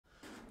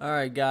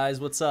Alright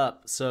guys, what's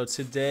up? So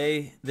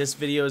today, this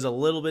video is a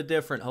little bit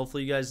different.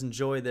 Hopefully you guys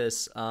enjoy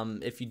this.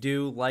 If you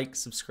do, like,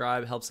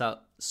 subscribe, helps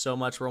out so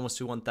much. We're almost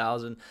to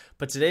 1,000.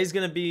 But today's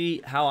going to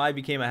be how I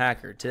became a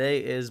hacker. Today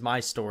is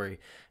my story.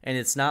 And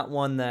it's not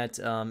one that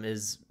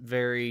is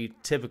very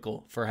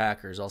typical for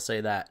hackers, I'll say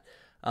that.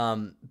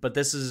 But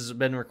this has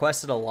been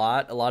requested a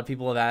lot. A lot of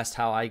people have asked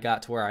how I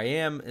got to where I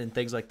am and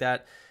things like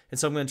that. And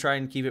so I'm going to try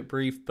and keep it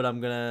brief, but I'm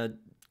going to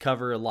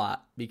cover a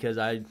lot because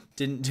I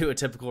didn't do a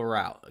typical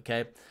route.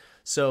 Okay,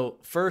 so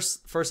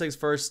first things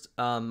first,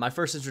 my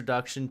first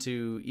introduction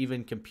to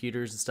even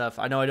computers and stuff.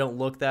 I know I don't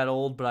look that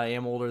old, but I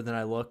am older than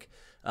I look.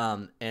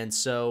 And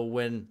so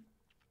when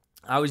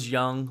I was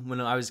young,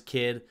 when I was a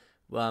kid,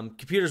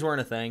 computers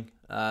weren't a thing.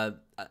 I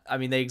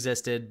mean, they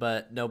existed,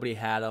 but nobody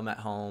had them at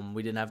home.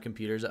 We didn't have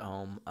computers at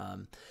home.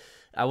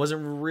 I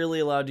wasn't really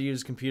allowed to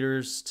use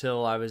computers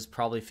till I was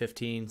probably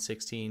 15,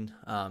 16.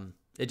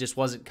 It just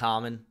wasn't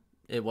common.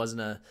 It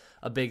wasn't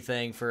a big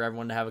thing for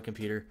everyone to have a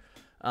computer.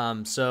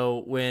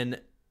 So when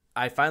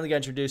I finally got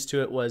introduced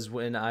to it was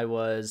when I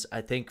was,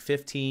 I think,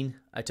 15.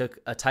 I took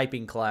a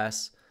typing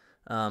class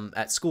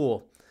at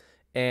school.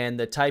 And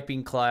the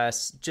typing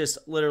class,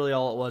 just literally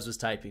all it was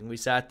typing. We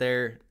sat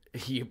there,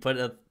 you put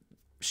a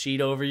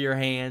sheet over your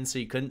hand so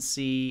you couldn't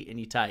see, and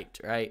you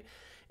typed, right?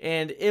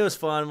 And it was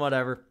fun,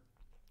 whatever.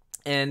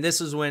 And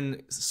this was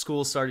when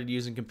school started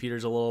using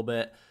computers a little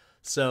bit.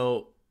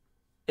 So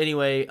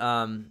anyway,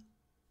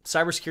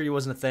 cybersecurity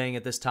wasn't a thing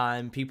at this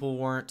time. People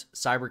weren't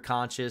cyber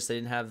conscious. They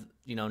didn't have,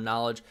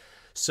 knowledge.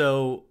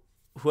 So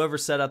whoever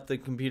set up the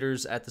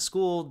computers at the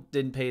school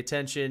didn't pay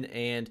attention.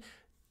 And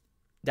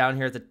down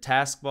here at the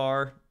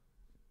taskbar,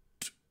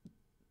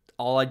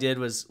 all I did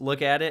was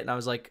look at it and I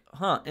was like,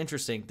 huh,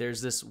 interesting.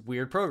 There's this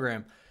weird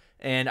program.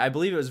 And I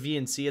believe it was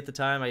VNC at the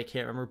time. I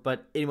can't remember.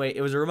 But anyway,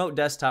 it was a remote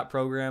desktop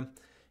program.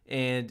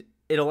 And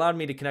it allowed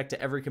me to connect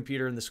to every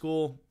computer in the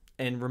school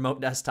and remote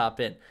desktop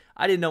in.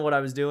 I didn't know what I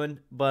was doing,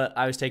 but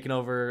I was taking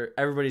over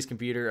everybody's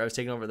computer. I was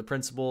taking over the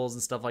principals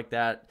and stuff like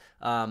that.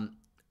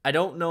 I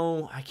don't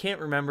know. I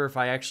can't remember if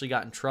I actually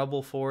got in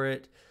trouble for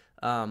it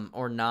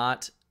or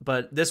not.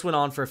 But this went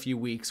on for a few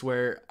weeks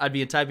where I'd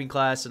be in typing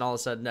class and all of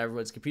a sudden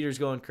everyone's computer's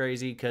going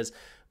crazy because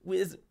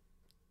with,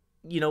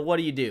 what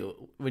do you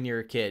do when you're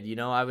a kid?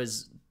 I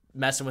was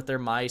messing with their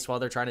mice while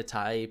they're trying to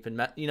type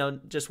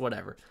and, just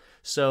whatever.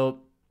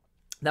 So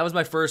that was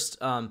my first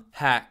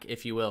hack,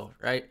 if you will,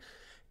 right?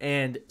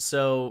 And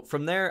so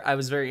from there, I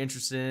was very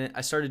interested in it.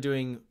 I started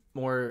doing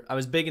more, I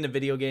was big into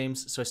video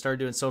games, so I started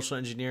doing social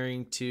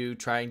engineering to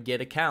try and get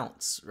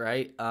accounts,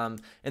 right?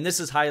 And this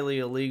is highly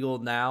illegal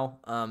now.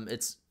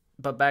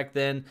 But back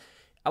then,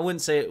 I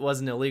wouldn't say it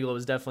wasn't illegal. It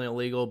was definitely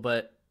illegal,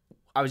 but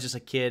I was just a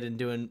kid and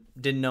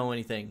didn't know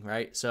anything,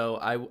 right? So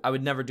I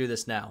would never do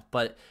this now.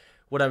 But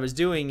what I was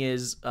doing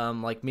is,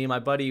 like me and my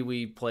buddy,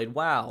 we played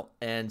WoW.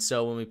 And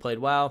so when we played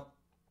WoW,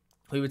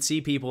 we would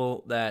see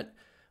people that,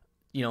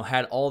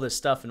 had all this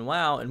stuff in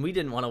WoW, and we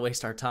didn't want to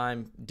waste our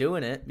time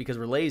doing it because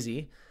we're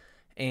lazy.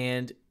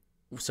 And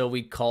so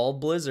we'd call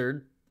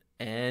Blizzard,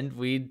 and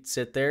we'd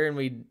sit there and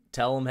we'd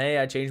tell them, hey,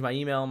 I changed my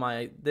email,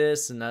 my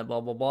this and that,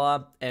 blah, blah,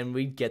 blah. And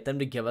we'd get them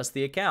to give us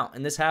the account.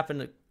 And this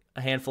happened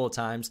a handful of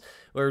times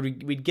where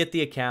we'd get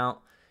the account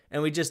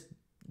and we'd just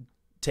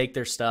take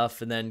their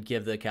stuff and then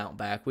give the account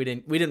back. We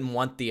didn't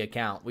want the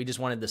account. We just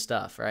wanted the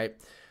stuff, right?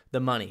 The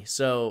money.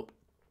 So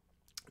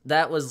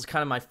that was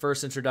kind of my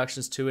first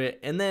introductions to it.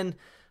 And then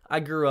I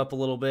grew up a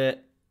little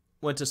bit,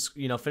 went to,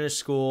 finished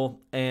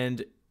school,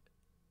 and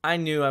I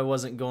knew I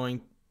wasn't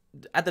going,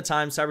 at the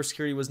time,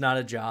 cybersecurity was not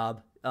a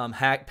job.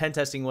 Pen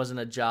testing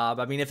wasn't a job.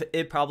 I mean, if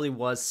it probably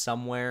was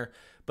somewhere,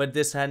 but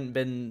this hadn't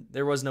been,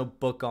 there was no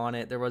book on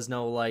it. There was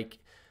no like,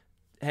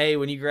 hey,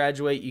 when you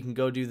graduate, you can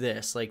go do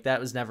this. Like, that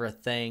was never a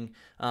thing.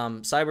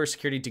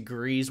 Cybersecurity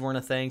degrees weren't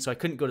a thing, so I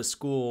couldn't go to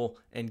school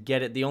and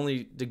get it. The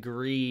only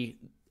degree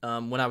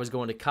when I was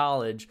going to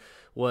college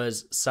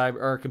was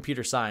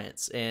computer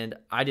science, and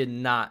I did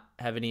not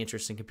have any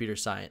interest in computer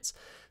science.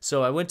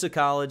 So I went to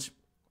college.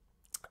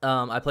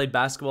 I played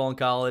basketball in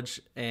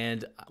college,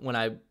 and when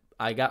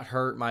I got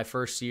hurt my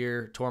first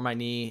year, tore my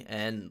knee,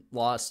 and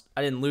lost.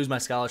 I didn't lose my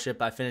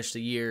scholarship. I finished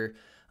the year,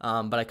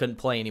 but I couldn't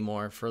play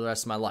anymore for the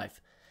rest of my life.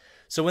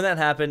 So when that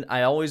happened,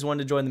 I always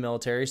wanted to join the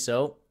military,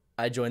 so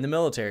I joined the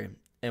military.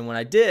 And when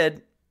I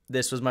did,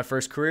 this was my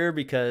first career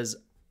because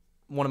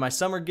one of my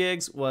summer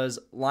gigs was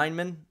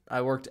lineman.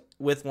 I worked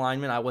with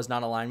linemen. I was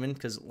not a lineman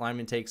because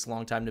lineman takes a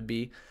long time to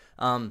be.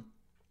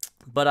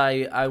 But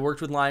I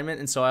worked with linemen,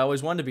 and so I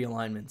always wanted to be a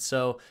lineman.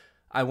 So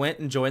I went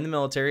and joined the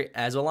military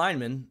as a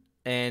lineman,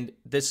 and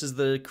this is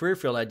the career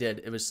field I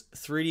did. It was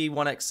 3D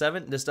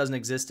 1X7. This doesn't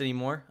exist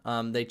anymore.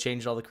 They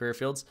changed all the career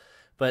fields.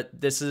 But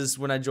this is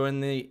when I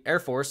joined the Air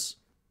Force.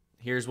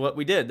 Here's what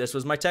we did. This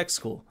was my tech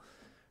school,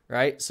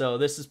 right? So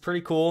this is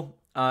pretty cool.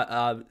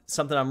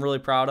 Something I'm really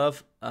proud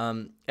of.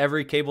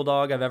 Every cable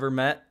dog I've ever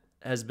met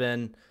has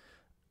been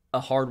a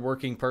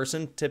hardworking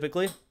person,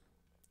 typically.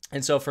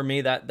 And so for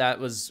me, that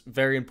was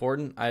very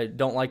important. I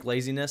don't like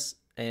laziness,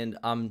 and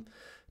I'm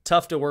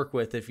tough to work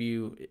with if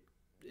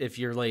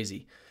you're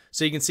lazy.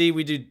 So you can see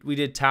we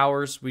did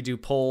towers, we do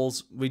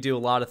poles, we do a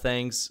lot of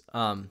things.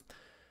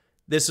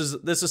 This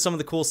is some of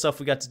the cool stuff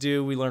we got to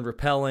do. We learned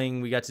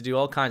rappelling, we got to do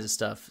all kinds of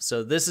stuff.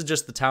 So this is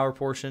just the tower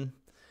portion.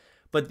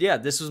 But yeah,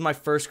 this was my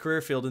first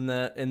career field in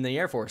the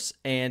Air Force,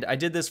 and I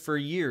did this for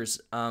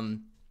years.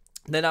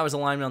 Then I was a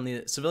lineman on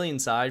the civilian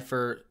side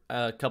for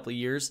a couple of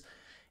years,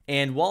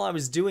 and while I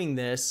was doing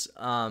this,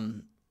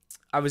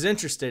 I was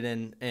interested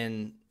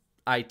in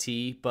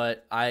IT,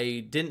 but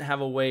I didn't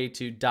have a way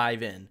to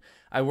dive in.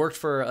 I worked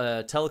for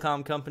a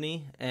telecom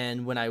company,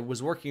 and when I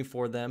was working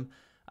for them,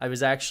 I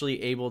was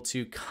actually able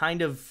to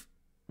kind of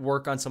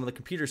work on some of the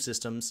computer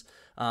systems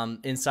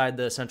inside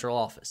the central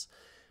office.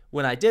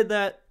 When I did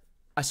that,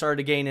 I started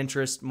to gain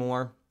interest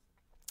more.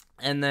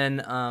 And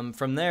then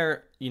from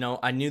there,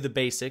 I knew the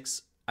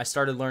basics. I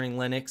started learning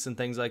Linux and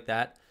things like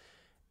that.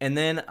 And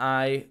then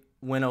I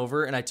went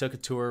over and I took a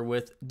tour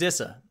with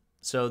DISA.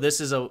 So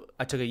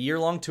I took a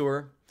year-long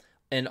tour,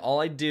 and all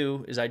I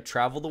do is I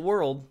travel the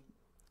world,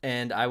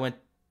 and I went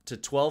to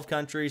 12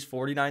 countries,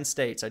 49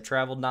 states. I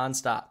traveled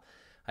nonstop.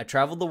 I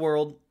traveled the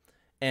world,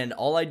 and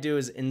all I do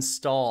is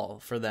install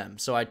for them.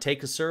 So I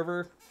take a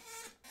server,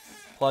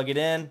 plug it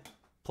in,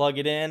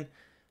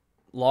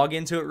 log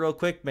into it real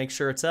quick, make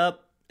sure it's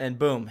up, and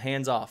boom,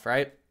 hands off,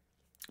 right?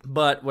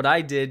 But what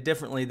I did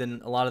differently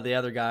than a lot of the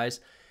other guys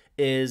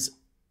is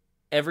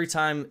every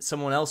time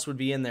someone else would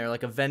be in there,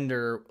 like a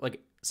vendor,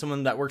 like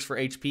someone that works for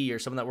HP or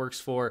someone that works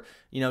for,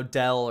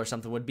 Dell or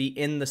something, would be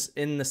in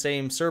the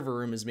same server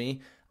room as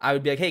me, I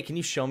would be like, hey, can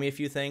you show me a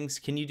few things?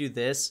 Can you do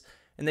this?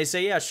 And they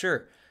say, yeah,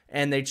 sure.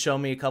 And they'd show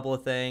me a couple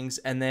of things.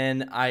 And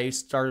then I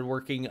started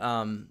working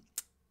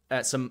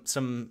at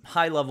some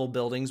high-level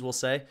buildings, we'll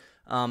say.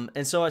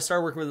 And so I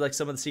started working with like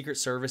some of the Secret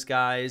Service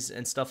guys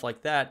and stuff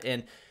like that.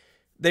 And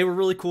they were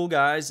really cool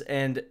guys,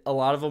 and a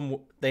lot of them,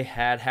 they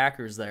had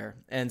hackers there.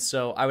 And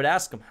so I would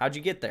ask them, how'd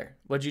you get there?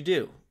 What'd you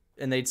do?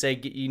 And they'd say,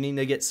 you need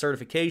to get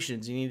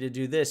certifications. You need to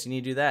do this. You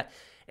need to do that.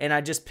 And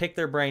I just pick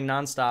their brain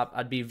nonstop.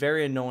 I'd be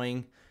very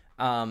annoying.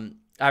 I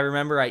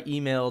remember I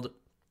emailed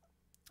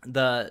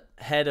the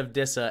head of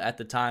DISA at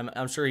the time.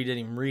 I'm sure he didn't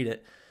even read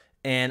it.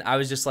 And I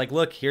was just like,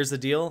 look, here's the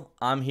deal.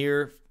 I'm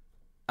here.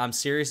 I'm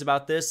serious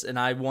about this, and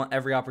I want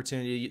every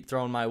opportunity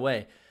thrown my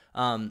way.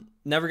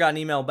 Never got an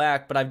email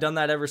back, but I've done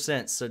that ever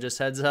since. So just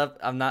heads up,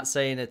 I'm not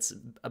saying it's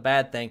a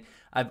bad thing.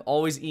 I've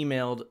always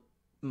emailed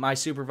my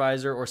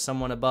supervisor or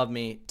someone above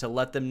me to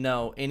let them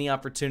know any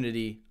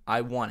opportunity,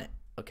 I want it,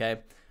 okay?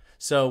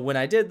 So when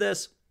I did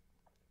this,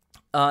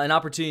 an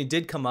opportunity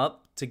did come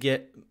up to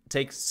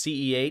take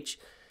CEH,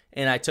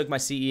 and I took my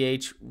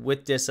CEH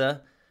with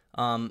DISA,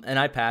 and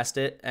I passed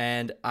it,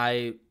 and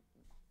I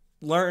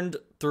learned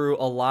through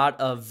a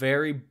lot of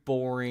very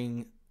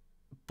boring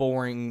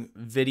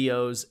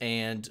videos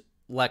and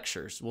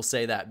lectures. We'll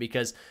say that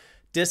because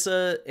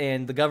DISA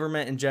and the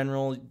government in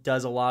general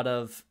does a lot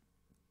of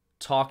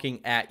talking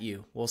at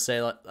you. We'll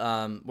say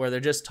where they're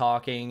just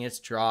talking, it's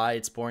dry,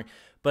 it's boring.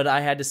 But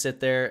I had to sit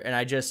there and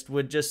I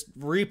would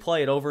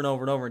replay it over and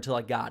over and over until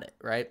I got it,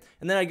 right?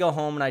 And then I go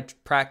home and I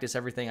practice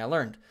everything I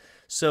learned.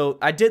 So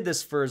I did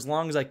this for as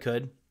long as I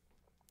could.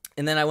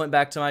 And then I went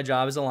back to my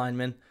job as a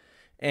lineman,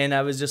 and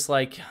I was just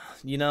like,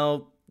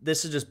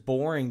 this is just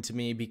boring to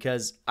me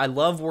because I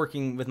love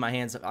working with my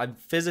hands. I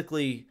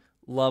physically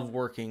love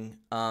working.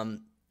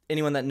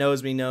 Anyone that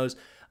knows me knows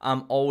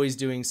I'm always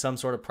doing some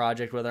sort of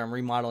project, whether I'm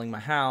remodeling my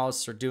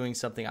house or doing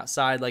something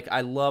outside. Like,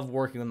 I love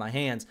working with my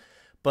hands,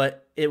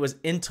 but it was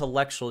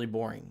intellectually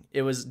boring.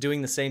 It was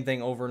doing the same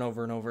thing over and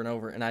over and over and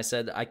over. And I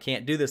said, I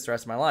can't do this the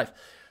rest of my life.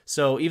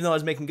 So even though I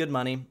was making good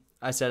money,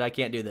 I said, I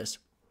can't do this.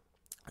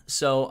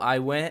 So I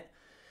went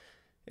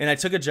and I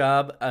took a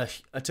job.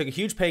 I took a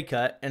huge pay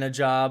cut and a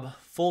job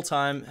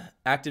full-time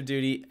active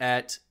duty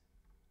at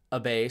a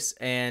base.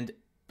 And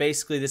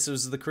basically this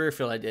was the career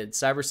field I did,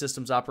 cyber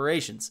systems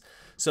operations.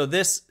 So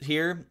this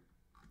here,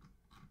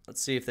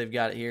 let's see if they've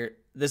got it here.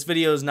 This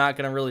video is not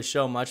going to really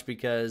show much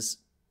because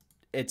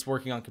it's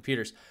working on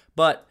computers.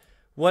 But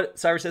what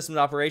cyber systems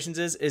operations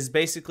is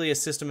basically a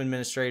system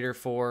administrator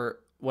for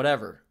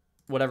whatever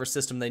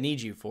system they need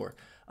you for.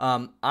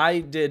 I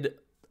did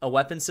a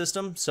weapon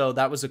system, so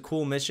that was a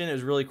cool mission. It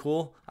was really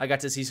cool. I got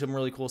to see some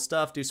really cool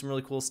stuff, do some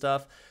really cool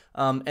stuff.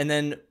 And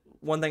then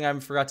one thing I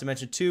forgot to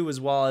mention too was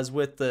while I was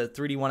with the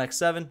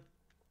 3D1X7,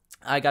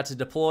 I got to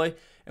deploy.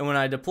 And when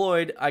I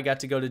deployed, I got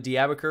to go to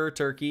Diyarbakir,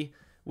 Turkey,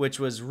 which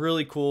was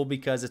really cool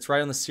because it's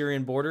right on the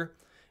Syrian border.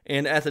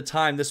 And at the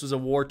time, this was a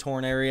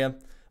war-torn area.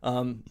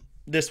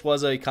 This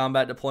was a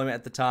combat deployment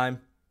at the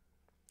time.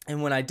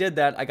 And when I did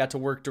that, I got to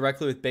work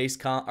directly with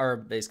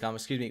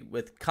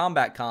with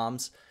combat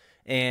comms.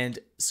 And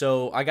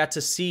so I got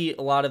to see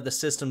a lot of the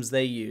systems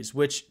they use,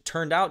 which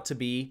turned out to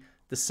be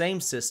the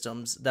same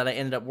systems that I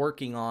ended up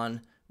working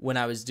on when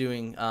I was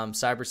doing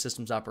cyber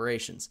systems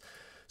operations.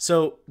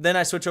 So then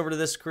I switch over to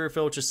this career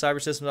field, which is cyber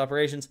systems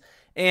operations,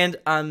 and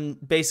I'm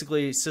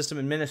basically system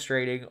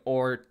administrating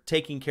or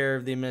taking care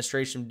of the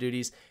administration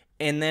duties.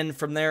 And then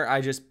from there, I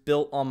just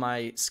built on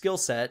my skill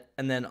set,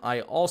 and then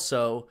I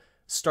also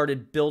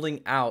started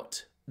building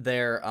out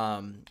their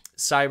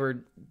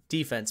cyber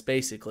defense,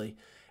 basically.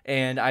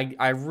 And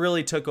I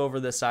really took over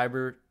the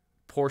cyber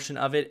portion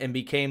of it and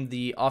became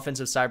the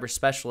offensive cyber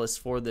specialist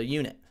for the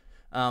unit.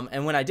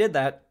 And when I did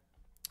that,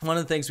 one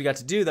of the things we got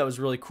to do that was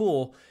really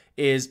cool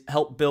is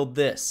help build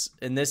this.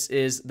 And this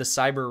is the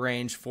cyber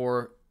range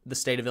for the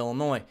state of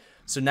Illinois.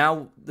 So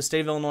now the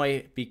state of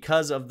Illinois,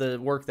 because of the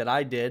work that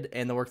I did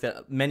and the work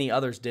that many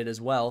others did as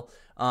well,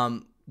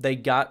 they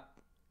got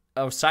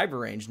a cyber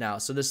range now.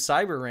 So this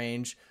cyber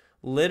range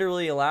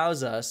literally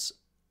allows us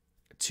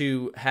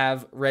to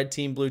have red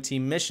team, blue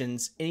team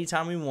missions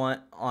anytime we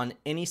want on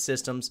any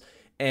systems.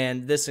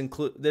 And this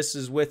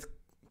is with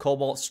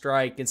Cobalt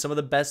Strike and some of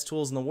the best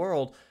tools in the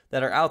world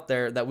that are out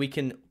there that we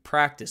can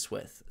practice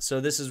with. So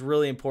this is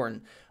really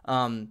important.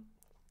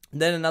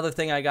 Then another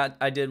thing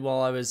I did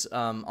while I was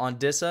on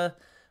DISA,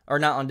 or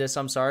not on DISA,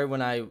 I'm sorry,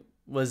 when I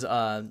was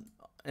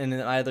in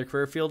my other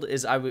career field,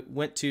 is I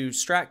went to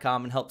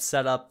Stratcom and helped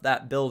set up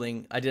that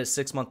building. I did a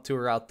 6-month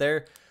tour out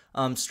there.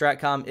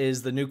 Stratcom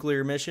is the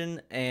nuclear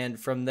mission, and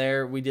from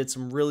there we did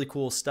some really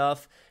cool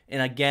stuff.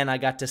 And again, I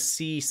got to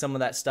see some of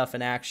that stuff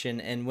in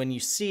action, and when you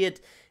see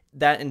it,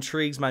 that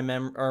intrigues my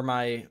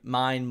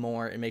mind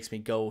more. It makes me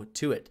go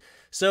to it.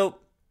 So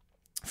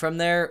from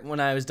there, when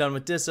I was done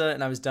with DISA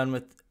and I was done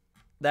with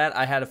that,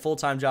 I had a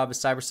full-time job as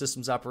cyber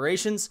systems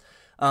operations,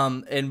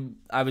 and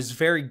I was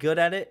very good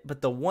at it.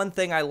 But the one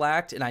thing I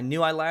lacked, and I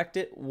knew I lacked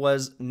it,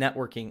 was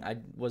networking. I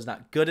was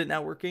not good at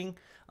networking,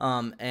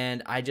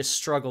 and I just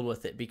struggled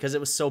with it because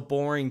it was so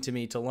boring to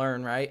me to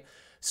learn, right?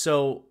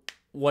 So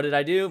what did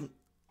I do?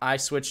 I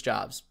switched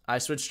jobs. I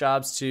switched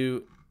jobs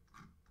to,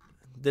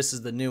 this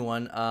is the new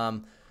one.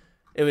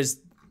 It was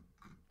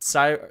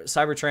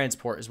cyber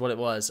transport is what it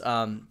was.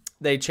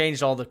 They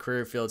changed all the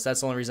career fields.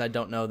 That's the only reason I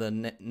don't know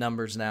the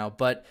numbers now.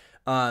 But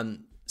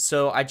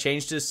so I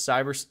changed to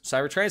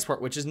cyber transport,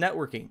 which is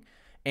networking.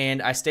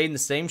 And I stayed in the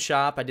same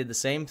shop. I did the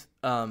same,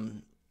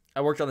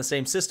 I worked on the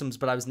same systems,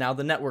 but I was now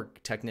the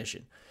network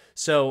technician.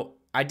 So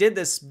I did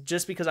this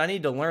just because I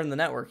need to learn the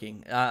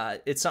networking.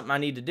 It's something I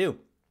need to do.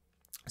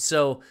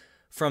 So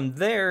from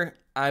there,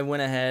 I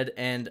went ahead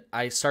and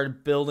I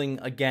started building,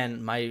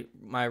 again,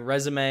 my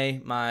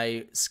resume,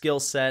 my skill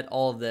set,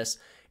 all of this.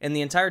 And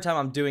the entire time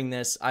I'm doing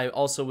this, I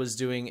also was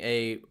doing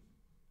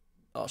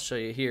I'll show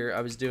you here.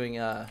 I was doing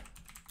not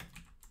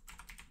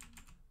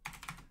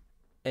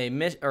a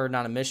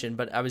mission,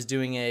 but I was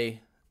doing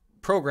a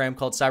program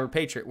called Cyber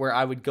Patriot, where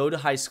I would go to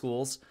high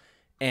schools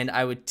and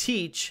I would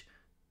teach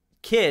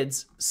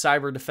kids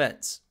cyber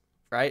defense,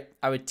 right?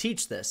 I would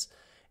teach this,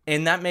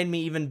 and that made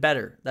me even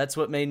better. That's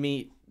what made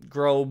me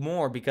grow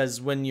more, because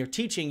when you're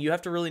teaching, you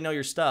have to really know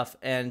your stuff.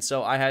 And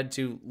so I had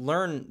to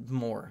learn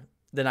more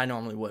than I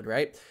normally would,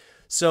 right?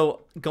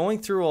 So going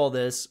through all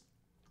this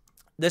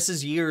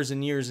is years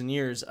and years and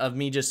years of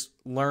me just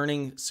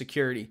learning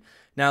security.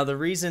 Now, the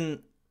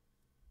reason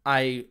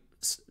I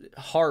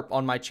harp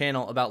on my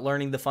channel about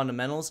learning the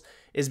fundamentals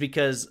is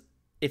because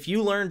if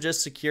you learn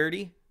just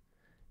security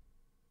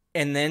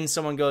and then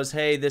someone goes,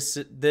 hey, this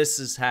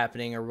is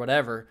happening or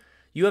whatever,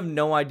 you have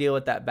no idea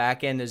what that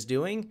back end is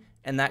doing,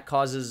 and that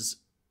causes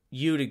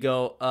you to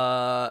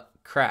go,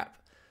 crap.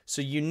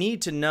 So you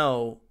need to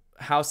know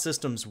how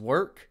systems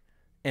work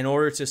in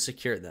order to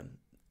secure them.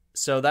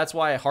 So that's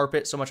why I harp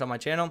it so much on my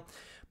channel.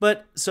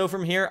 But so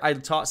from here, I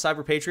taught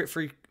Cyber Patriot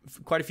for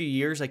quite a few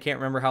years. I can't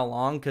remember how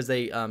long, because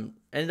they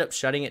ended up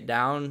shutting it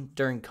down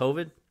during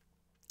COVID.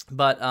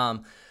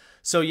 But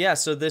so yeah,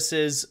 so this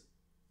is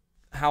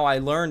how I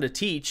learned to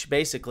teach,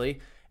 basically.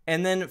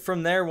 And then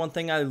from there, one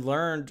thing I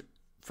learned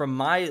from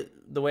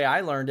the way I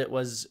learned it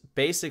was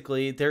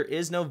basically there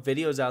is no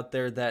videos out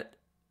there that,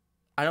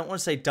 I don't want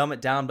to say dumb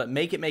it down, but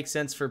make it make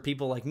sense for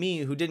people like me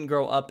who didn't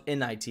grow up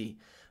in IT.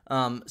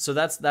 So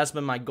that's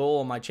been my goal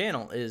on my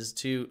channel, is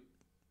to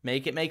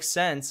make it make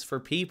sense for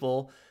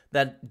people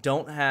that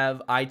don't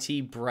have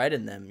IT bred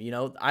in them. You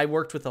know, I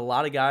worked with a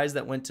lot of guys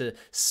that went to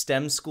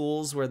STEM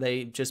schools where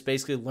they just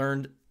basically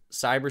learned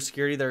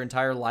cybersecurity their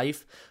entire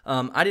life.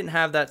 I didn't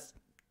have that.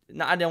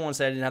 No, I don't want to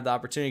say I didn't have the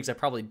opportunity, because I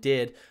probably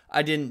did.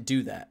 I didn't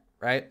do that,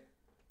 right?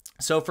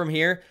 So from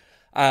here,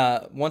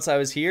 once I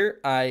was here,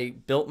 I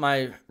built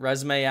my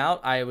resume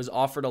out. I was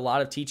offered a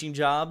lot of teaching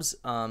jobs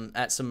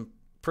at some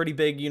pretty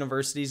big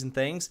universities and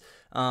things.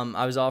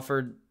 I was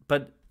offered,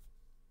 but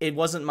it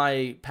wasn't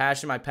my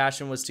passion. My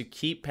passion was to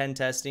keep pen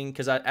testing,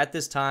 because at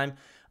this time,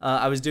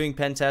 I was doing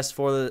pen tests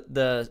for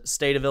the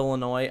state of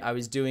Illinois. I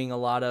was doing a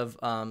lot of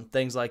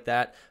things like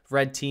that,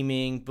 red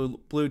teaming,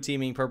 blue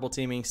teaming, purple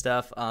teaming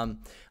stuff. I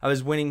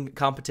was winning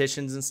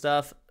competitions and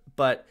stuff,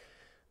 but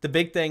the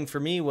big thing for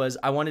me was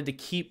I wanted to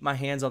keep my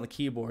hands on the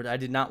keyboard. I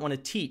did not want to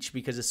teach,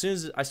 because as soon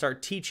as I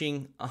start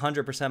teaching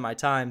 100% of my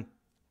time,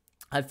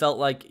 I felt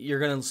like you're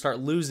going to start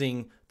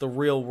losing the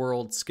real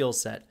world skill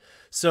set.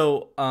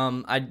 So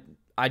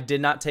I did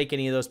not take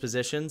any of those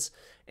positions,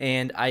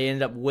 and I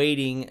ended up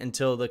waiting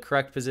until the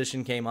correct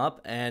position came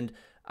up, and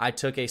I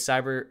took a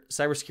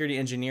cybersecurity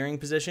engineering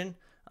position,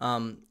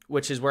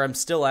 which is where I'm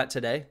still at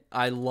today.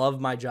 I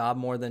love my job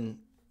more than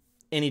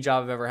any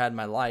job I've ever had in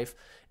my life.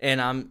 and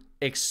I'm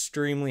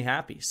extremely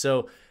happy.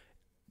 So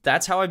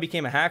that's how I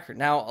became a hacker.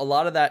 Now, a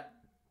lot of that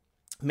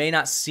may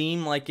not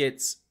seem like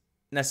it's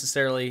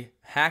necessarily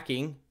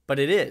hacking, but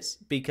it is,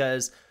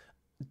 because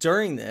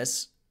during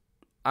this,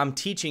 I'm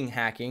teaching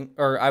hacking,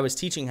 or I was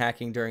teaching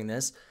hacking during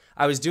this.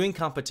 I was doing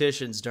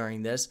competitions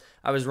during this.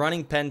 I was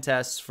running pen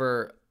tests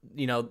for,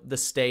 the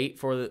state,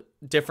 for the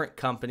different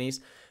companies.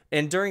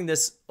 And during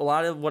this, a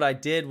lot of what I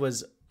did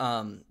was,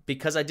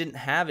 because I didn't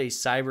have a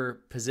cyber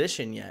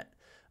position yet,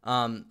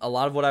 a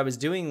lot of what I was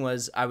doing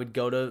was I would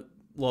go to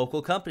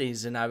local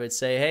companies and I would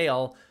say, hey,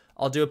 I'll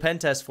do a pen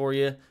test for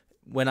you.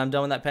 When I'm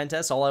done with that pen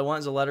test, all I want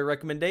is a letter of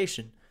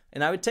recommendation.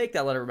 And I would take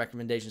that letter of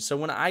recommendation. So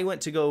when I went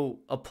to go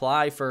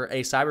apply for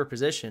a cyber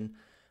position,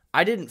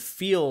 I didn't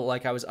feel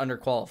like I was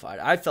underqualified.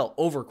 I felt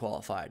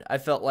overqualified. I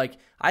felt like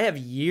I have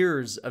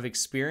years of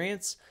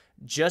experience.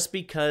 Just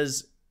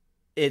because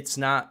it's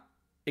not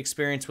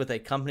experience with a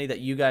company that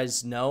you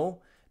guys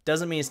know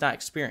doesn't mean it's not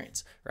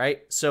experience,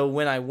 right? So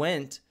when I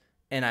went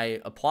and I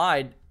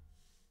applied,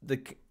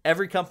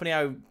 every company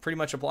I pretty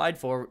much applied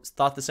for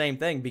thought the same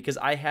thing, because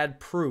I had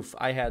proof.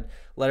 I had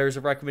letters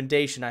of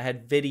recommendation. I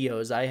had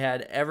videos. I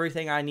had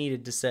everything I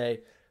needed to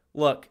say,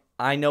 look,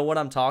 I know what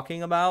I'm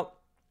talking about,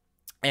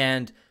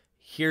 and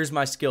here's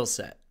my skill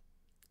set.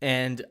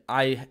 And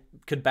I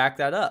could back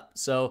that up.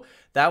 So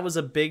that was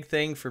a big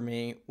thing for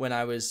me when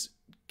I was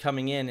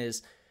coming in.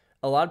 Is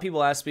a lot of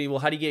people ask me, well,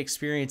 how do you get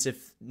experience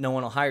if no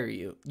one will hire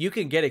you? You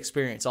can get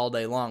experience all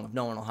day long if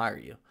no one will hire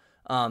you.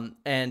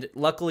 And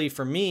luckily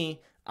for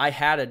me, I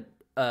had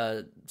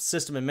a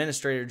system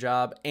administrator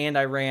job, and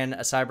I ran a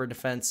cyber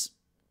defense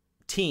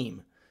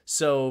team.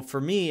 So for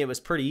me, it was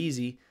pretty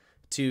easy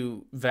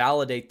to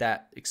validate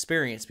that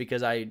experience,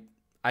 because I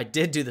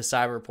did do the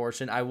cyber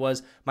portion.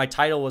 My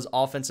title was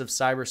offensive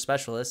cyber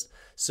specialist.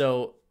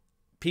 So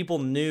people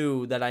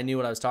knew that I knew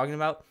what I was talking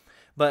about.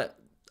 But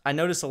I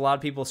noticed a lot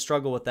of people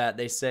struggle with that.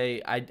 They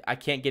say, I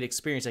can't get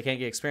experience. I can't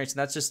get experience. And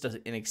that's just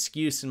an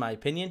excuse, in my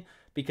opinion,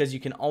 because you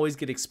can always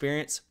get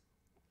experience.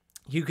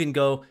 You can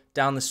go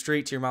down the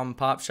street to your mom and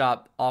pop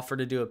shop, offer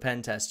to do a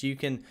pen test. You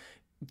can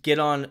get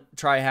on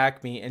Try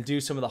Hack Me and do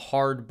some of the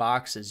hard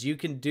boxes. You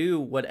can do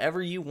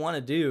whatever you want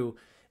to do,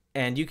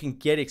 and you can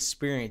get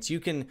experience. You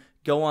can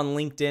go on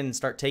LinkedIn and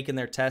start taking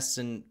their tests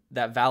and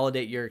that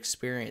validate your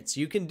experience.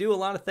 You can do a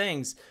lot of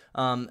things,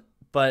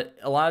 but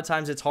a lot of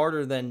times it's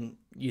harder than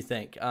you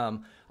think.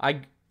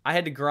 I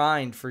had to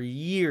grind for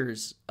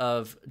years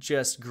of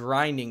just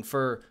grinding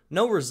for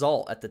no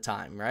result at the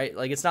time, right?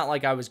 Like, it's not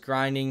like I was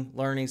grinding,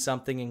 learning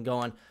something and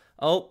going,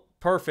 oh,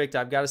 perfect,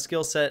 I've got a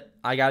skill set,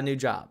 I got a new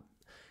job.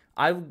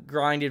 I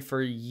grinded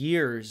for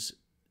years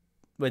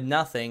with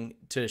nothing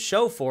to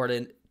show for it,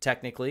 and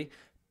technically,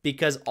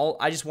 because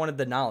I just wanted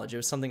the knowledge. It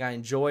was something I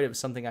enjoyed. It was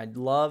something I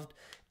loved,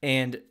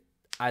 and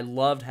I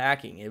loved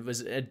hacking. It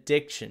was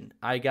addiction.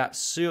 I got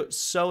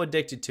so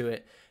addicted to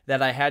it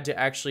that I had to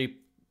actually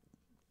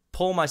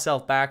pull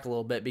myself back a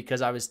little bit,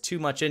 because I was too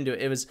much into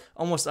it. It was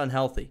almost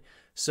unhealthy.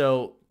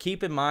 So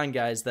keep in mind,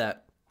 guys,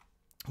 that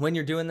when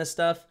you're doing this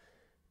stuff,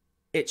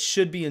 it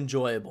should be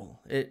enjoyable.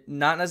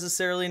 Not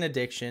necessarily an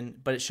addiction,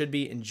 but it should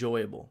be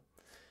enjoyable.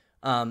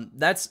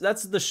 That's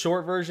the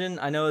short version.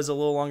 I know it's a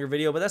little longer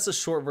video, but that's the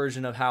short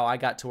version of how I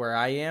got to where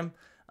I am.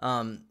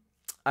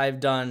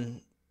 I've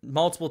done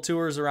multiple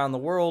tours around the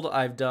world.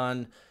 I've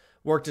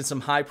worked in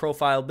some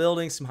high-profile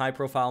buildings, some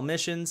high-profile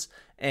missions,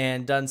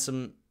 and done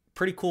some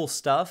pretty cool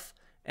stuff.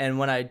 And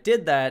when I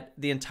did that,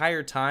 the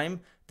entire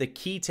time, the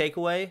key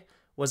takeaway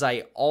was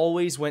I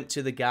always went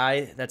to the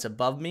guy that's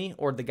above me,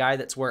 or the guy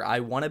that's where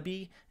I want to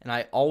be, and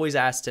I always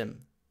asked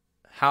him,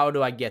 how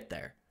do I get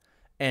there?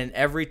 And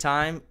every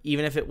time,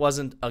 even if it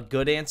wasn't a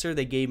good answer,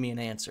 they gave me an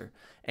answer.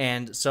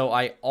 And so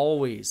I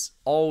always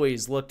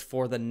looked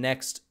for the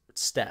next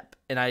step.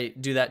 And I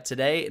do that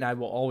today, and I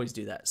will always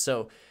do that.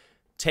 So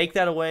take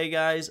that away,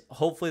 guys.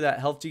 Hopefully that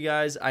helped you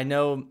guys. I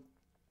know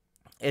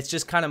it's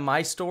just kind of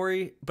my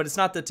story, but it's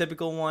not the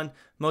typical one.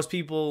 Most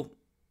people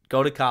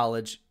go to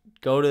college,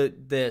 go to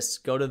this,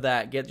 go to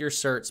that, get your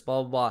certs,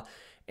 blah, blah, blah.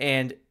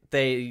 And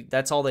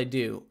that's all they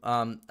do.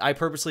 I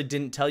purposely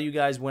didn't tell you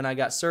guys when I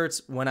got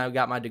certs, when I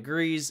got my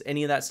degrees,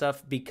 any of that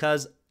stuff,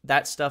 because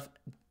that stuff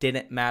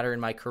didn't matter in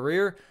my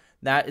career.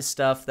 That is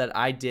stuff that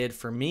I did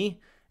for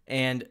me,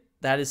 and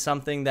that is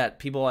something that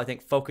people, I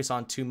think, focus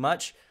on too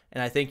much.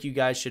 And I think you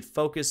guys should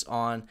focus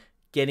on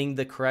getting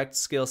the correct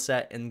skill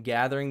set and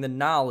gathering the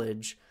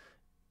knowledge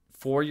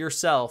for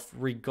yourself,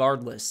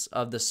 regardless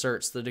of the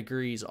certs, the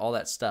degrees, all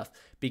that stuff,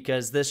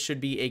 because this should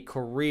be a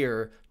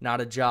career, not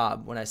a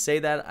job. When I say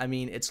that, I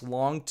mean it's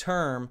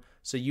long-term,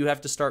 so you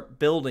have to start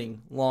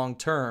building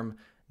long-term,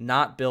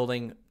 not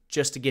building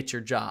just to get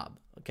your job,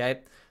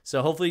 okay?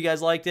 So hopefully you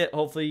guys liked it.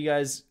 Hopefully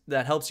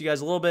that helps you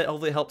guys a little bit.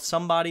 Hopefully it helps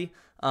somebody.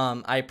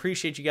 I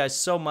appreciate you guys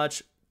so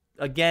much.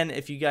 Again,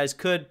 if you guys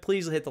could,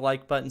 please hit the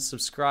like button,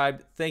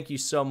 subscribe. Thank you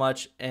so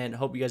much, and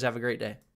hope you guys have a great day.